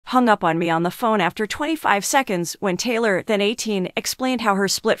hung up on me on the phone after 25 seconds when Taylor, then 18, explained how her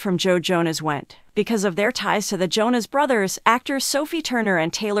split from Joe Jonas went. Because of their ties to the Jonas Brothers, actors Sophie Turner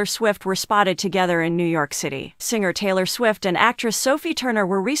and Taylor Swift were spotted together in New York City. Singer Taylor Swift and actress Sophie Turner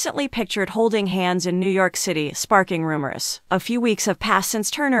were recently pictured holding hands in New York City, sparking rumors. A few weeks have passed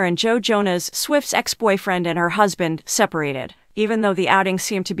since Turner and Joe Jonas, Swift's ex-boyfriend and her husband, separated. Even though the outing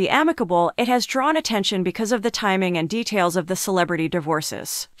seemed to be amicable, it has drawn attention because of the timing and details of the celebrity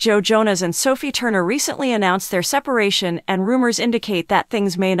divorces. Joe Jonas and Sophie Turner recently announced their separation, and rumors indicate that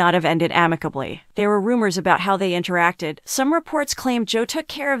things may not have ended amicably. There were rumors about how they interacted. Some reports claimed Joe took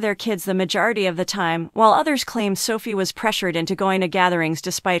care of their kids the majority of the time, while others claimed Sophie was pressured into going to gatherings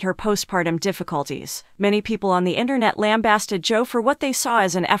despite her postpartum difficulties. Many people on the internet lambasted Joe for what they saw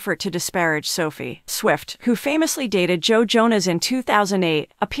as an effort to disparage Sophie. Swift, who famously dated Joe Jonas in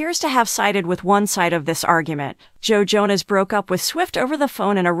 2008, appears to have sided with one side of this argument. Joe Jonas broke up with Swift over the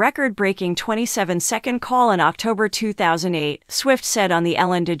phone in a record-breaking 27-second call in October 2008, Swift said on The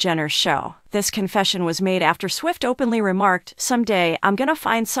Ellen DeGeneres Show. This confession was made after Swift openly remarked, "Someday, I'm gonna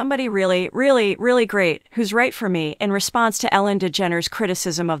find somebody really, really, really great who's right for me," in response to Ellen DeGeneres'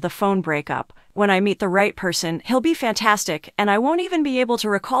 criticism of the phone breakup. "When I meet the right person, he'll be fantastic, and I won't even be able to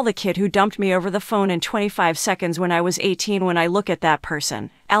recall the kid who dumped me over the phone in 25 seconds when I was 18 when I look at that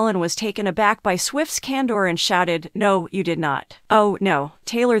person." Ellen was taken aback by Swift's candor and shouted, "No, you did not." "Oh, no."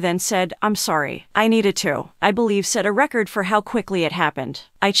 Taylor then said, "I'm sorry. I needed to. I believe set a record for how quickly it happened.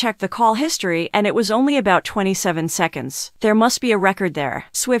 I checked the call history and it was only about 27 seconds. There must be a record there."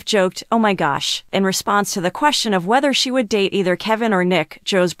 Swift joked, "Oh my gosh," in response to the question of whether she would date either Kevin or Nick,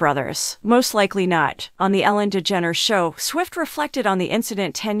 Joe's brothers. "Most likely not." On The Ellen DeGeneres Show, Swift reflected on the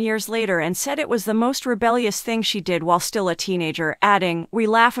incident 10 years later and said it was the most rebellious thing she did while still a teenager, adding, "We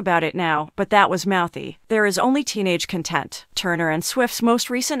laugh about it now, but that was mouthy. There is only teenage content." Turner and Swift's most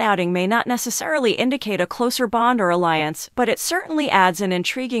recent outing may not necessarily indicate a closer bond or alliance, but it certainly adds an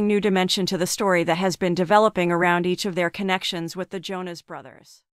intriguing new dimension to the story that has been developing around each of their connections with the Jonas Brothers.